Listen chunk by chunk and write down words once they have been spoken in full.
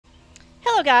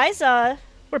Hello guys,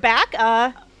 we're back,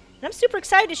 and I'm super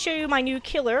excited to show you my new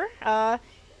killer, I'm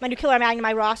adding to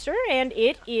my roster, and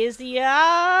it is the,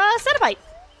 Cenobite.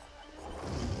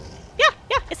 Yeah,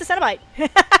 it's the Cenobite. I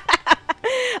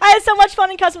had so much fun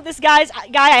in custom with this guy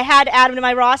I had to add him to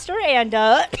my roster, and,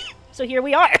 so here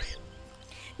we are.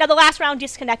 Now, the last round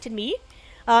disconnected me.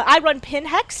 I run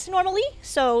Pinhead normally,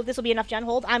 so this will be enough gen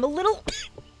hold. I'm a little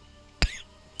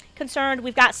concerned.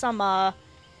 We've got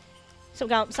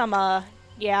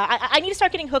yeah, I need to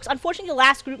start getting hooks. Unfortunately, the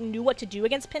last group knew what to do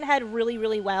against Pinhead really,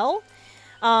 really well.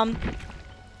 So I'm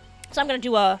gonna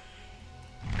do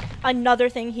another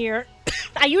thing here.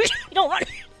 I usually don't run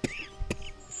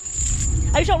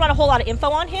a whole lot of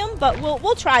info on him, but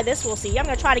we'll try this. We'll see. I'm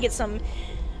gonna try to get some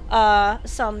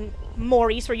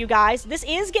Mories for you guys. This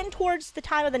is getting towards the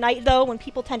time of the night though, when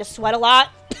people tend to sweat a lot.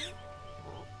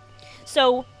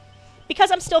 So, because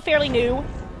I'm still fairly new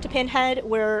to Pinhead,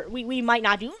 where we might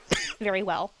not do very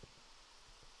well.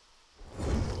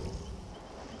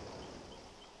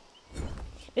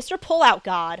 Mr. Pullout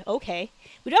God. Okay.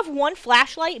 We do have one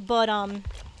flashlight, but I'm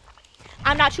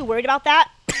not too worried about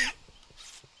that.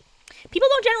 People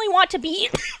don't generally want to be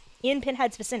in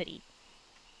Pinhead's vicinity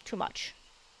too much.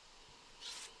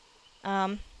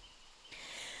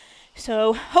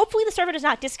 So hopefully the server does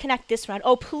not disconnect this round.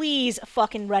 Oh, please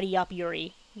fucking ready up,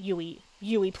 Yui.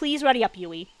 Please ready up,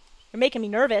 Yui. You're making me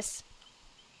nervous.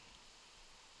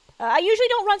 I usually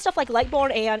don't run stuff like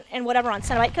Lightborn and whatever on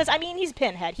Cenobite, because, I mean, he's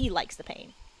Pinhead. He likes the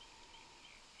pain.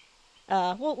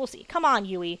 We'll see. Come on,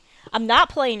 Yui. I'm not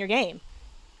playing your game.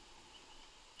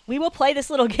 We will play this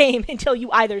little game until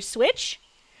you either switch,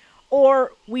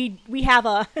 or we have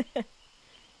a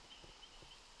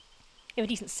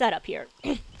decent setup here.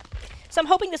 So I'm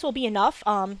hoping this will be enough.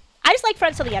 I just like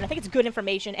friends till the end. I think it's good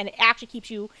information, and it actually keeps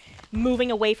you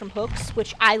moving away from hooks,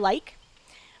 which I like.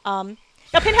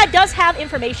 Now, Pinhead does have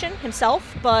information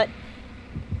himself, but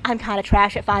I'm kind of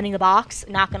trash at finding the box,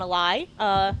 not gonna lie.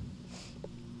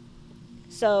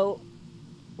 So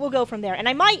we'll go from there. And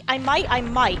I might,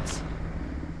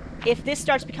 if this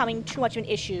starts becoming too much of an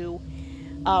issue,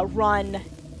 run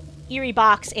Eerie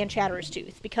Box and Chatterer's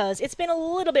Tooth, because it's been a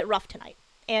little bit rough tonight.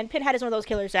 And Pinhead is one of those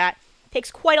killers that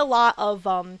takes quite a lot of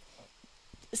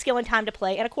skill and time to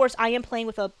play. And of course, I am playing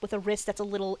with a wrist that's a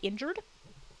little injured.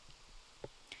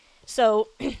 So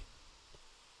we'll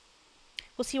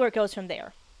see where it goes from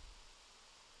there.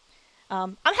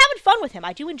 I'm having fun with him.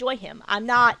 I do enjoy him. I'm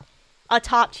not a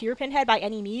top tier Pinhead by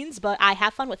any means, but I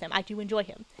have fun with him. I do enjoy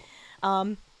him.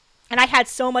 And I had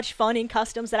so much fun in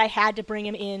customs that I had to bring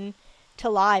him in to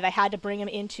live. I had to bring him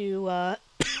into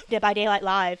Dead by Daylight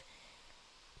Live.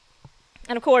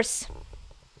 And of course,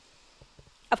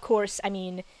 I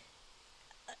mean,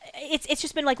 it's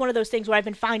just been like one of those things where I've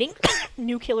been finding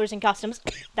new killers and customs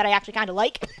that I actually kind of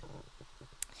like,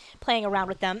 playing around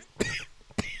with them,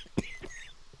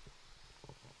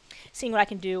 seeing what I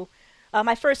can do.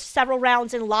 My first several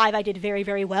rounds in live, I did very,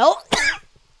 very well.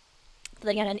 But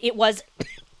then again, it was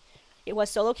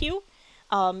solo queue.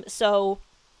 So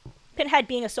Pinhead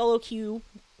being a solo queue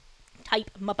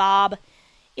type mabob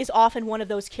is often one of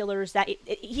those killers that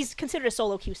he's considered a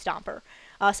solo queue stomper.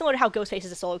 Similar to how Ghostface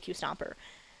is a solo queue stomper.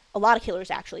 A lot of killers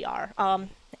actually are.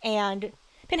 And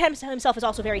Pinhead himself is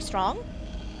also very strong.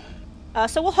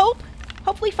 So we'll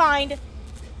hopefully find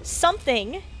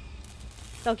something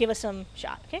that'll give us some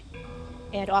shot, okay?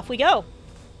 And off we go.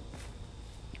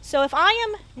 So if I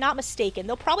am not mistaken,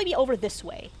 they'll probably be over this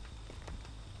way.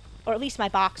 Or at least my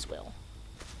box will.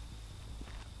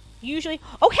 Usually...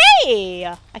 Oh, hey!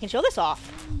 I can show this off.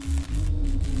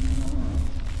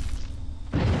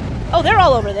 Oh, they're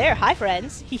all over there. Hi,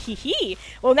 friends. Hee hee hee.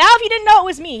 Well, now if you didn't know it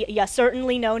was me, you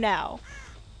certainly know now.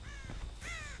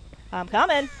 I'm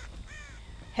coming.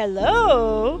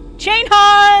 Hello? Chain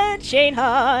hunt! Chain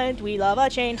hunt! We love a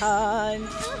chain hunt.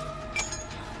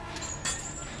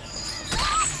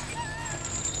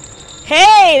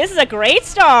 Hey, this is a great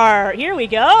start. Here we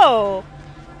go.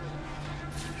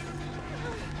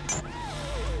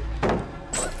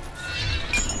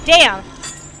 Damn.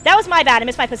 That was my bad. I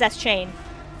missed my possessed chain.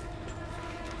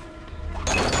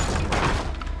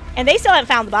 And they still haven't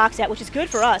found the box yet, which is good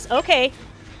for us. Okay.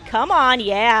 Come on,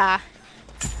 yeah.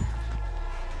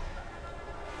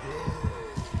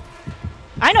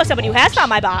 I know somebody who has found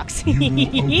my box. I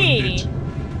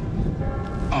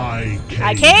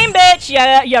came, bitch.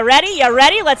 You ready? You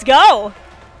ready? Let's go.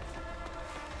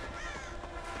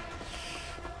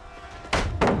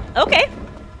 Okay.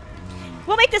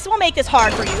 We'll make this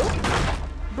hard for you.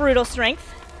 Brutal strength.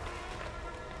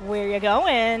 Where you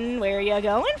going? Where you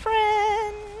going,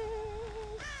 friend?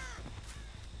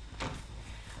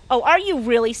 Oh, are you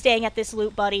really staying at this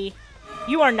loot, buddy?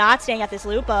 You are not staying at this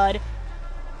loop, bud.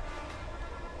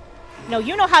 No,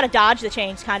 you know how to dodge the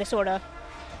chains, kind of, sort of.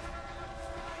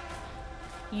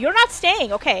 You're not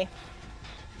staying. Okay.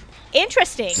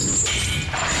 Interesting.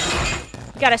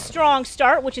 You got a strong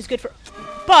start, which is good for...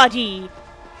 Buddy!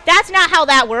 That's not how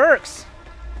that works.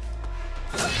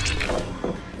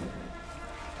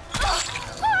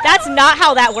 That's not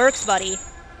how that works, buddy.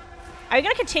 Are you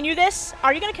going to continue this?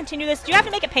 Are you going to continue this? Do you have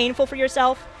to make it painful for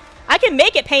yourself? I can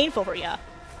make it painful for you.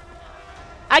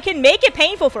 I can make it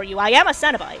painful for you. I am a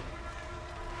Cenobite.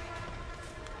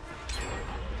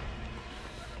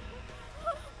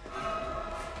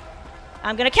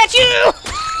 I'm going to catch you!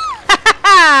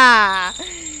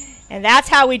 And that's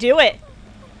how we do it.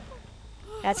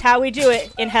 That's how we do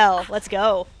it in hell. Let's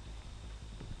go.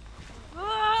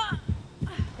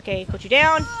 Okay, put you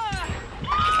down.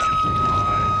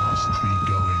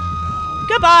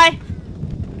 Goodbye.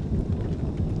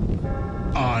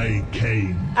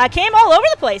 I came all over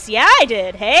the place. Yeah, I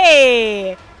did.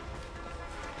 Hey.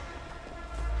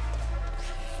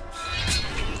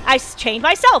 I chained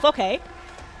myself. Okay.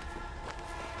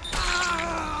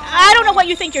 I don't know what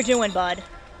you think you're doing, bud.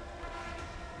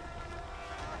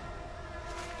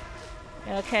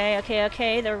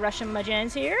 Okay. They're rushing my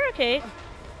gens here. Okay.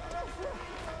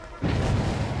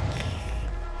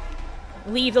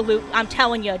 Leave the loop. I'm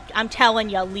telling you.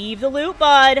 Leave the loop,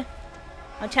 bud.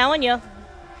 I'm telling you.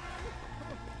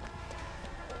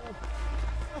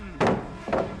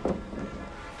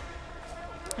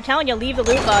 Leave the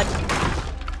loop, bud.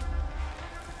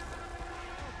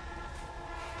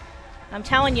 I'm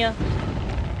telling you.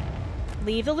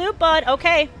 Leave the loop, bud.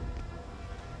 Okay.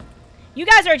 You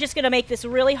guys are just gonna make this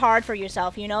really hard for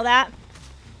yourself. You know that?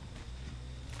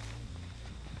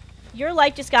 Your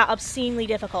life just got obscenely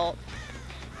difficult.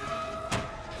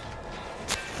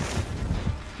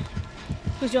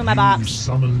 Who's doing my box? You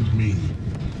summoned me.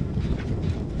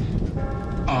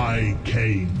 I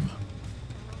came.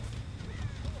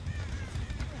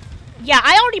 Yeah,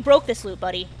 I already broke this loop,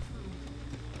 buddy.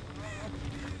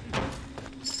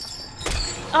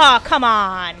 Oh, come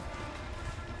on.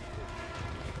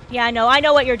 Yeah, I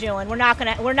know what you're doing. We're not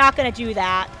gonna do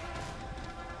that.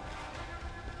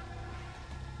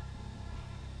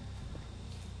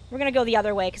 We're gonna go the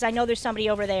other way, because I know there's somebody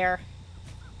over there.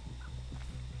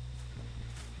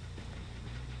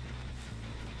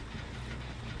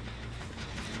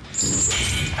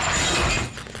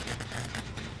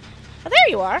 Oh, there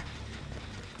you are.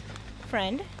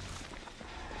 Friend.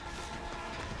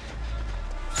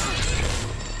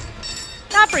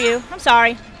 Not for you. I'm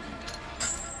sorry.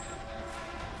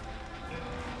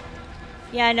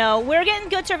 Yeah, I know. We're getting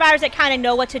good survivors that kind of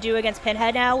know what to do against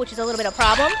Pinhead now, which is a little bit of a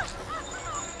problem.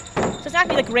 So it's not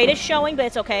going to be the greatest showing, but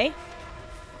it's okay.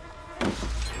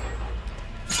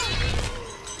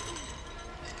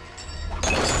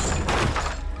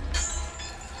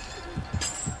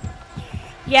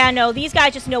 Yeah, no, these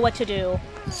guys just know what to do.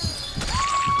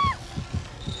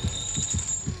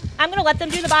 I'm going to let them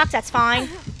do the box, that's fine.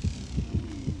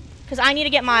 Because I need to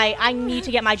get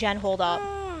my gen hold up.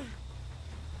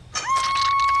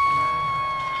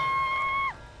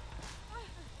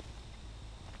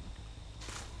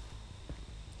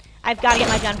 I've got to get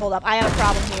my gen hold up. I have a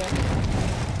problem here.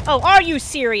 Oh, are you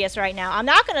serious right now? I'm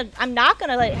not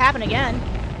gonna let it happen again.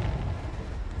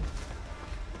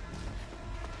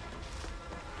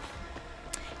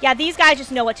 Yeah, these guys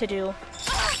just know what to do.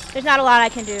 There's not a lot I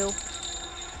can do.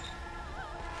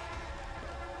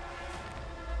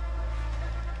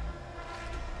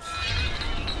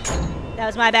 That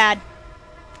was my bad.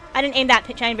 I didn't aim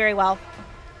that chain very well.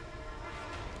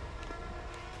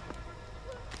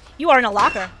 You are in a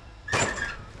locker.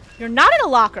 You're not in a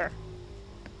locker.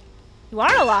 You are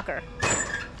in a locker.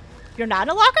 You're not in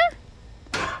a locker?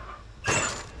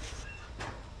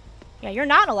 Yeah, you're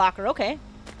not in a locker. Okay.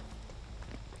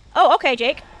 Oh, okay,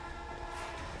 Jake.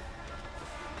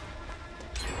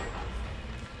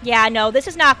 Yeah, no, this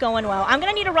is not going well. I'm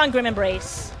gonna need to run Grim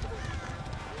Embrace.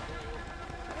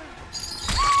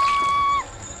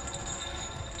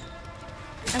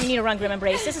 I'm gonna need to run Grim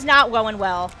Embrace. This is not going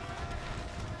well.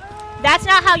 That's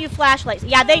not how you flashlight.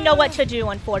 Yeah, they know what to do,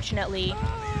 unfortunately.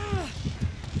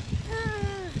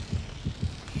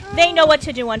 They know what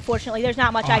to do, unfortunately. There's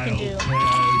not much I can do.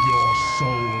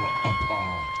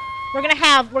 We're gonna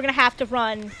have to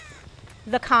run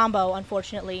the combo,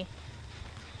 unfortunately.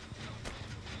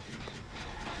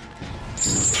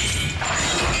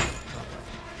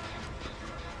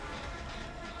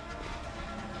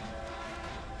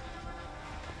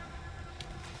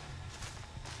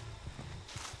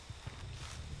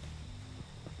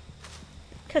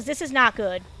 Because this is not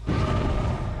good.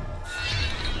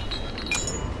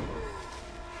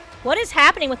 What is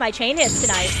happening with my chain hits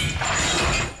tonight?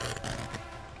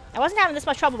 I wasn't having this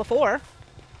much trouble before.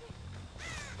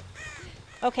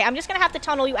 Okay, I'm just gonna have to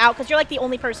tunnel you out because you're like the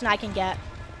only person I can get.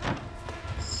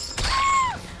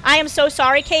 I am so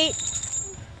sorry, Kate.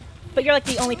 But you're like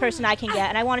the only person I can get,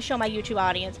 and I want to show my YouTube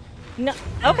audience. No,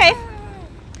 okay.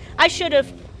 I should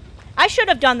have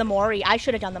done the Mori. I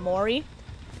should have done the Mori.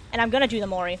 And I'm gonna do the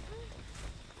Mori.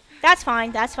 That's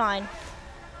fine, that's fine.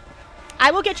 I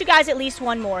will get you guys at least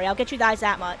one Mori. I'll get you guys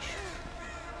that much.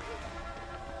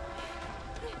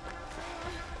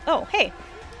 Oh, hey.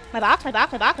 My box, my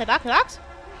box, my box, my box, my box.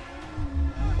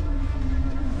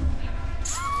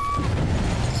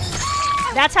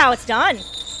 That's how it's done.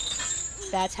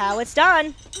 That's how it's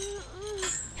done.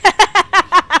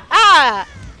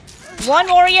 One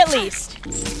Mori at least.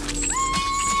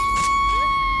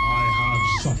 I have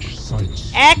such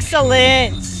sights.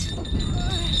 Excellent.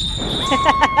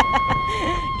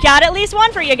 Got at least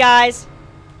one for you guys.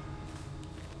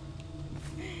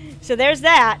 So there's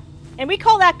that. And we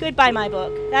call that good by my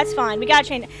book. That's fine. We gotta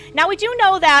chain. Now we do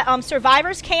know that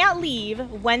survivors can't leave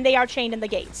when they are chained in the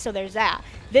gates. So there's that.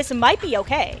 This might be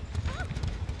okay.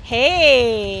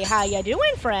 Hey, how ya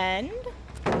doing, friend?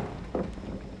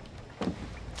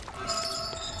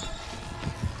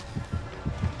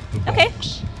 The Okay.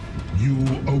 box. You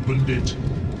opened it.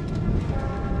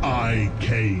 I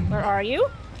came. Where are you?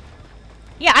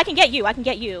 Yeah, I can get you. I can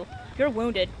get you. You're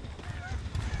wounded.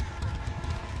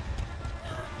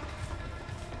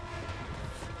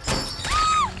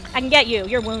 I can get you.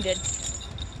 You're wounded.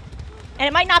 And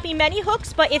it might not be many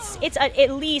hooks, but it's at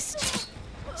least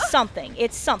something.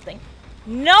 It's something.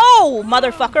 No,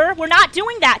 motherfucker. We're not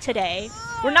doing that today.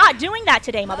 We're not doing that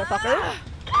today, motherfucker.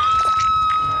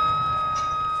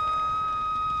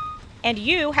 And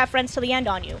you have friends till the end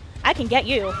on you. I can get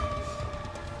you.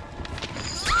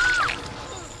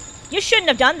 You shouldn't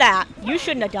have done that. You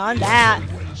shouldn't have done that.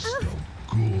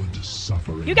 Good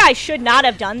suffering. You guys should not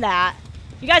have done that.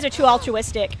 You guys are too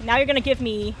altruistic. Now you're gonna give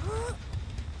me...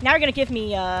 Now you're gonna give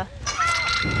me, I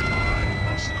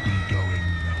must be going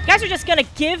now. You guys are just gonna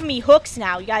give me hooks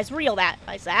now. You guys realize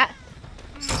that.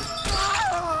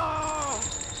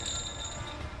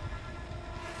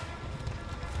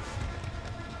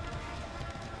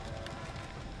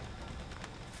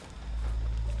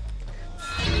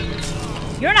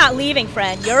 You're not leaving,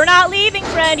 friend. You're not leaving,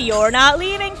 friend. You're not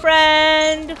leaving,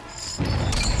 friend.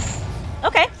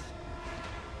 Okay.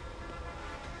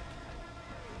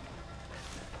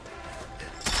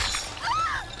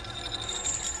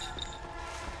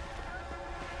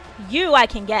 You I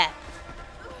can get.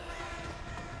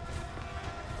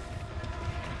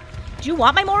 Do you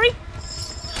want my Mori?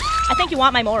 I think you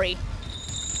want my Mori.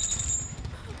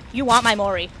 You want my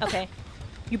Mori. Okay.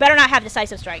 You better not have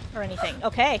decisive strike or anything.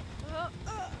 Okay.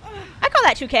 I call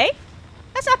that 2K.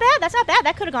 That's not bad. That's not bad.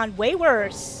 That could have gone way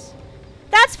worse.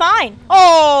 That's fine.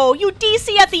 Oh, you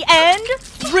DC at the end?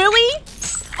 Really?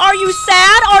 Are you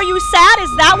sad? Are you sad?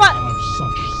 Is that what... I have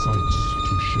such sights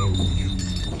to show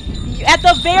you. At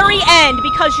the very end,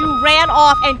 because you ran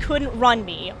off and couldn't run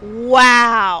me.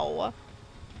 Wow.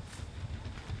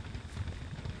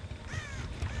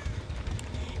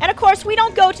 And of course, we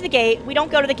don't go to the gate. We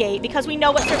don't go to the gate because we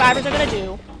know what survivors are going to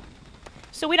do.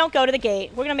 So we don't go to the gate.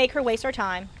 We're going to make her waste our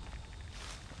time.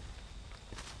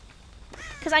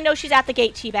 Because I know she's at the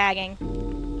gate teabagging.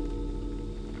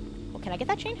 Well, can I get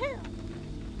that chain hit?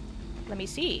 Let me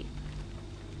see.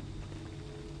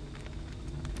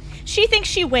 She thinks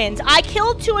she wins. I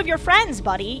killed 2 of your friends,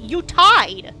 buddy. You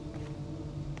tied.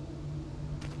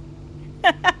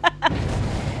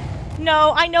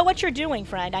 No, I know what you're doing,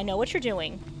 friend. I know what you're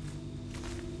doing.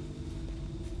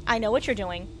 I know what you're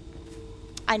doing.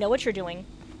 I know what you're doing.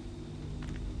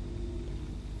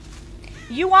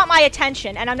 You want my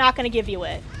attention, and I'm not going to give you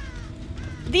it.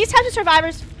 These types of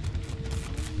survivors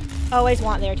always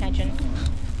want their attention.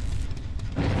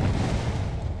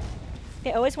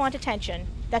 They always want attention.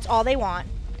 That's all they want.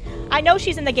 I know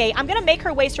she's in the gate. I'm going to make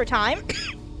her waste her time.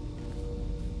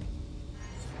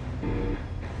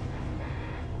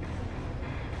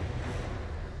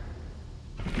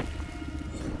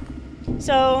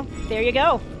 So, there you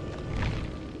go.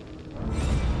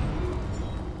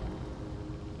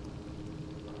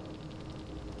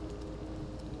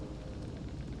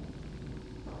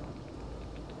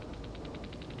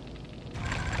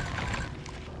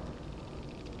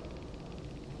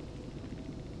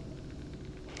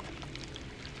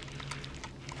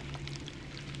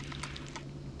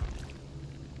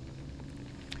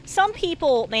 Some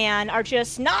people, man, are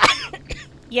just not...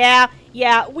 yeah,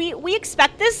 we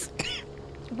expect this.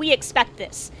 We expect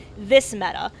this. This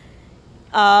meta.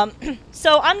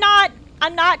 So I'm not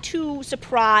I'm not too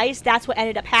surprised that's what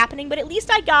ended up happening, but at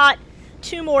least I got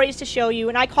 2 Moris to show you,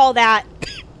 and I call that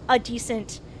a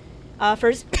decent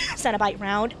first Cenobite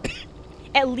round.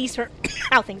 At least for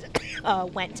how things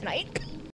went tonight.